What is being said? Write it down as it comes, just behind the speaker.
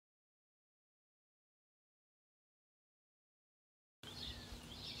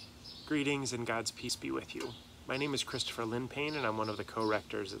Greetings and God's peace be with you. My name is Kristofer Lindh-Payne, and I'm one of the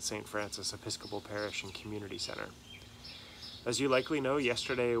co-rectors at St. Francis Episcopal Parish and Community Center. As you likely know,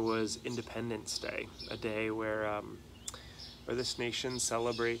 yesterday was Independence Day, a day where this nation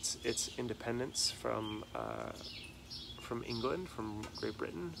celebrates its independence from England, from Great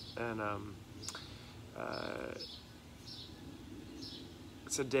Britain, and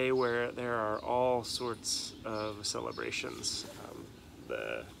it's a day where there are all sorts of celebrations.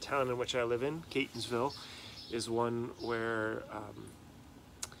 The town in which I live in, Catonsville, is one where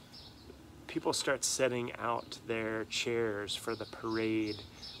people start setting out their chairs for the parade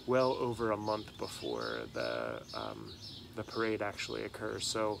well over a month before the parade actually occurs.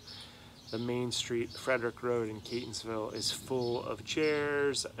 So the main street, Frederick Road in Catonsville, is full of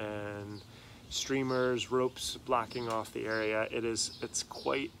chairs and streamers, ropes blocking off the area. It's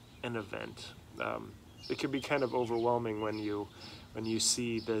quite an event. It can be kind of overwhelming when you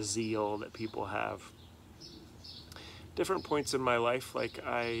see the zeal that people have. Different points in my life, like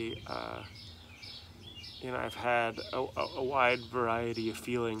I've had a wide variety of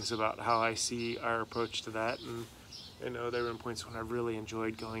feelings about how I see our approach to that, and I know there have been points when I've really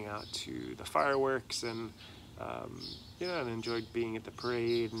enjoyed going out to the fireworks and and enjoyed being at the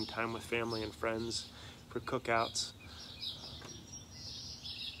parade and time with family and friends for cookouts.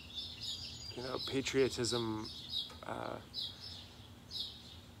 Patriotism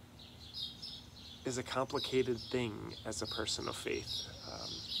is a complicated thing as a person of faith.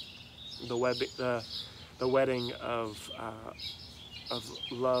 The wedding of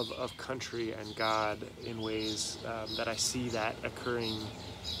love of country and God in ways that I see that occurring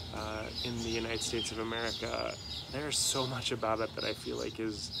in the United States of America. There's so much about it that I feel like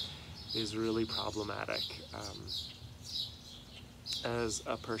is really problematic. As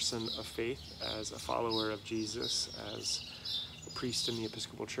a person of faith, as a follower of Jesus, as a priest in the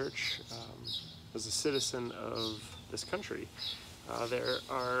Episcopal Church, as a citizen of this country, there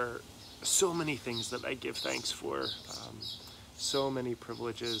are so many things that I give thanks for, so many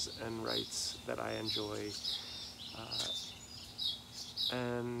privileges and rights that I enjoy,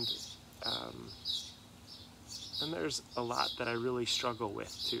 and there's a lot that I really struggle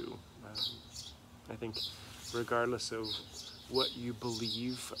with too. I think regardless of what you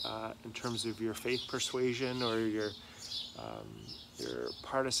believe in terms of your faith persuasion or your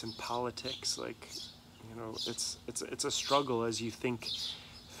partisan politics, it's a struggle as you think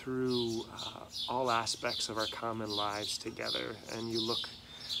through all aspects of our common lives together, and you look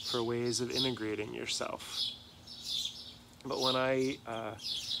for ways of integrating yourself. But when I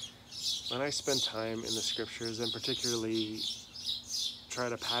spend time in the scriptures, and particularly try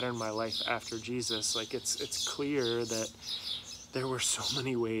to pattern my life after Jesus, it's clear that there were so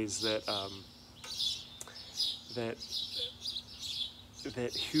many ways that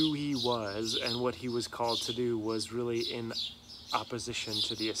who he was and what he was called to do was really in opposition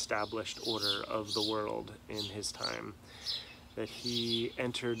to the established order of the world in his time. That he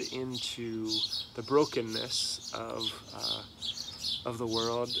entered into the brokenness of the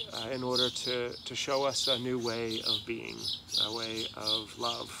world in order to show us a new way of being, a way of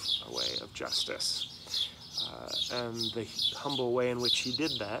love, a way of justice. And the humble way in which he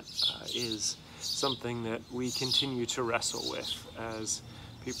did that is something that we continue to wrestle with as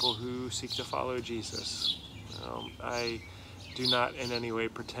people who seek to follow Jesus. I do not in any way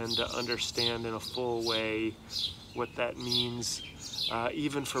pretend to understand in a full way what that means,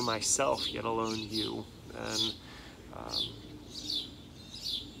 even for myself, yet alone you.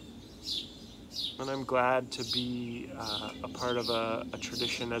 And I'm glad to be a part of a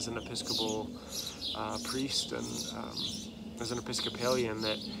tradition as an Episcopal priest and as an Episcopalian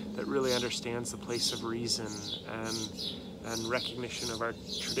that really understands the place of reason and recognition of our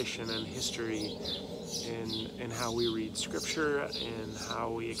tradition and history in how we read Scripture, in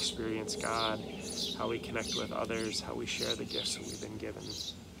how we experience God, how we connect with others, how we share the gifts that we've been given.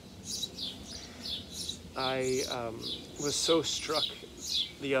 I was so struck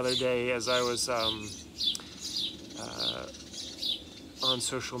the other day as I was on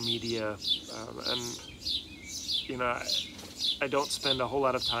social media, I don't spend a whole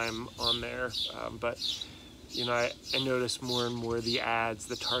lot of time on there, but I notice more and more the ads,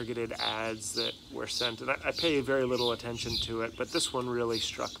 the targeted ads that were sent, and I pay very little attention to it, but this one really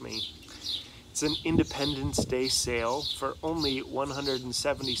struck me. It's an Independence Day sale for only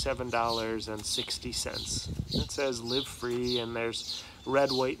 $177.60. It says live free, and there's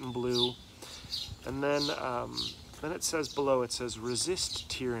red, white, and blue. And then it says below, it says resist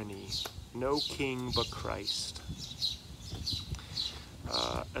tyranny, no king but Christ.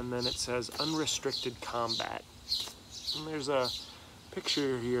 And then it says unrestricted combat. And there's a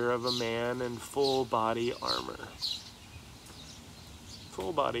picture here of a man in full body armor.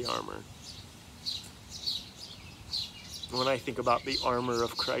 Full body armor. When I think about the armor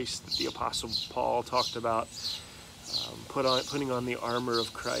of Christ that the Apostle Paul talked about, putting on the armor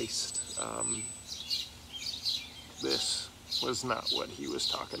of Christ, this was not what he was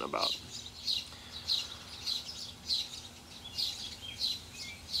talking about.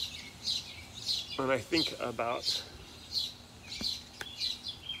 When I think about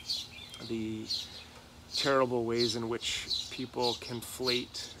the terrible ways in which people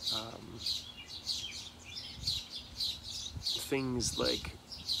conflate things like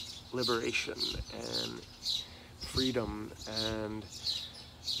liberation and freedom, and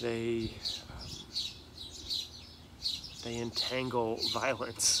they entangle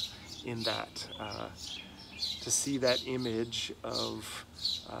violence in that. To see that image of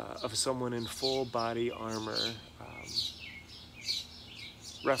someone in full body armor,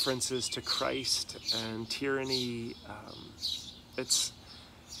 references to Christ and tyranny,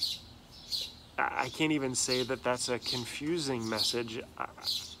 I can't even say that that's a confusing message.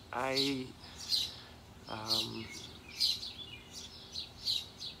 I'm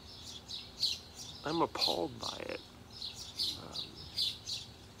appalled by it.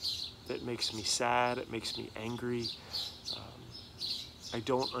 It makes me sad, it makes me angry. I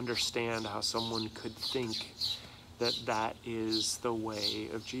don't understand how someone could think that that is the way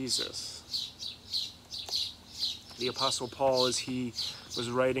of Jesus. The Apostle Paul, as he was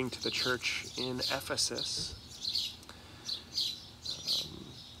writing to the church in Ephesus,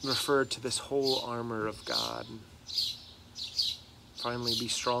 referred to this whole armor of God. Finally, be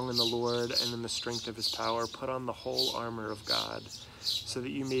strong in the Lord and in the strength of his power. Put on the whole armor of God, so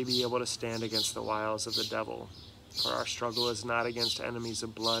that you may be able to stand against the wiles of the devil. For our struggle is not against enemies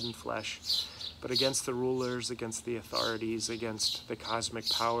of blood and flesh, but against the rulers, against the authorities, against the cosmic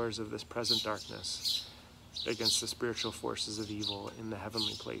powers of this present darkness, against the spiritual forces of evil in the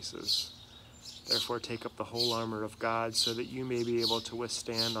heavenly places. Therefore take up the whole armor of God, so that you may be able to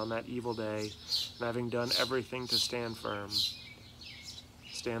withstand on that evil day, and having done everything to stand firm.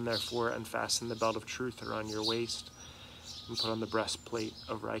 Stand therefore and fasten the belt of truth around your waist, and put on the breastplate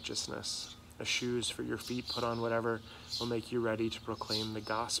of righteousness. As shoes for your feet, put on whatever will make you ready to proclaim the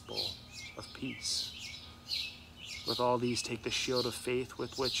gospel of peace. With all these, take the shield of faith,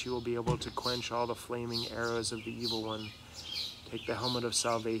 with which you will be able to quench all the flaming arrows of the evil one. Take the helmet of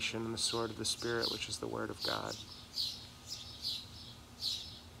salvation and the sword of the Spirit, which is the word of God.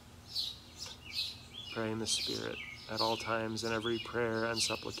 Pray in the Spirit at all times, in every prayer and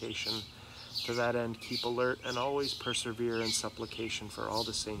supplication. To that end, keep alert and always persevere in supplication for all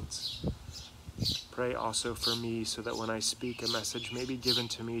the saints. Pray also for me, so that when I speak, a message may be given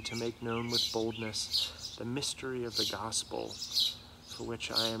to me to make known with boldness the mystery of the gospel, for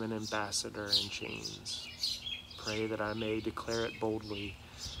which I am an ambassador in chains. Pray that I may declare it boldly,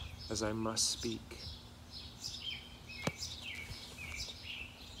 as I must speak.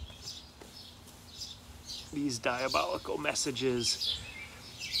 These diabolical messages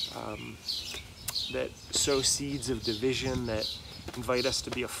that sow seeds of division, that invite us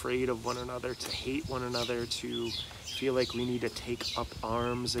to be afraid of one another, to hate one another, to feel like we need to take up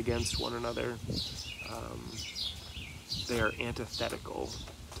arms against one another. They are antithetical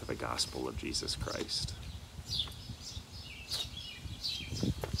to the gospel of Jesus Christ.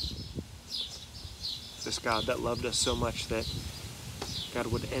 This God that loved us so much that God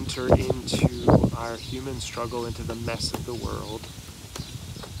would enter into our human struggle, into the mess of the world,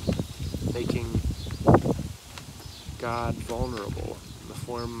 making God vulnerable in the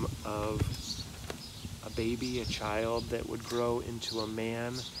form of a baby, a child that would grow into a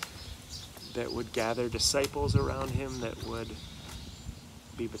man, that would gather disciples around him, that would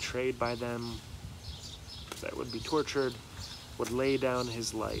be betrayed by them, that would be tortured, would lay down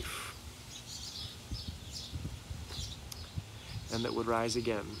his life, and that would rise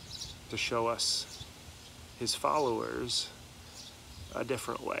again to show us, his followers, a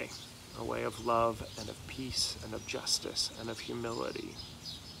different way. A way of love and of peace and of justice and of humility.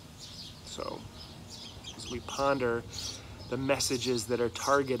 So, as we ponder the messages that are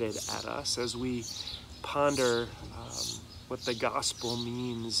targeted at us, as we ponder what the gospel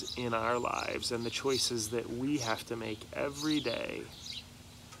means in our lives and the choices that we have to make every day,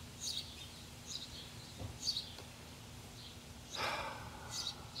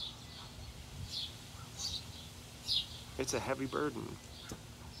 it's a heavy burden.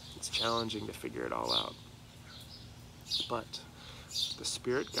 It's challenging to figure it all out. But the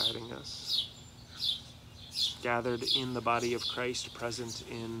Spirit guiding us, gathered in the body of Christ, present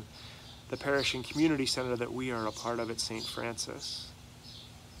in the parish and community center that we are a part of at St. Francis,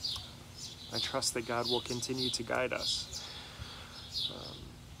 I trust that God will continue to guide us.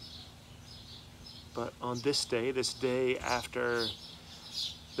 But on this day after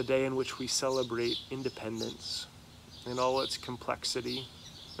the day in which we celebrate independence and all its complexity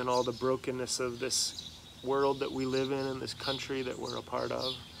and all the brokenness of this world that we live in and this country that we're a part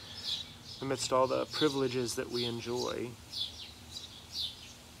of, amidst all the privileges that we enjoy,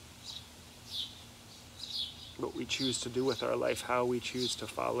 what we choose to do with our life, how we choose to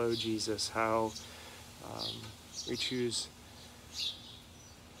follow Jesus, how we choose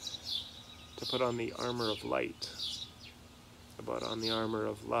to put on the armor of light, but on the armor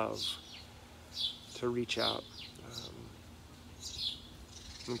of love, to reach out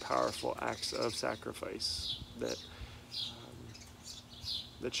in powerful acts of sacrifice that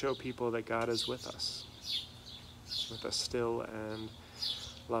show people that God is with us still and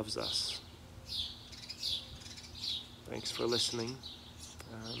loves us. Thanks for listening,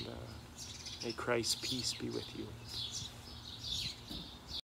 and may Christ's peace be with you.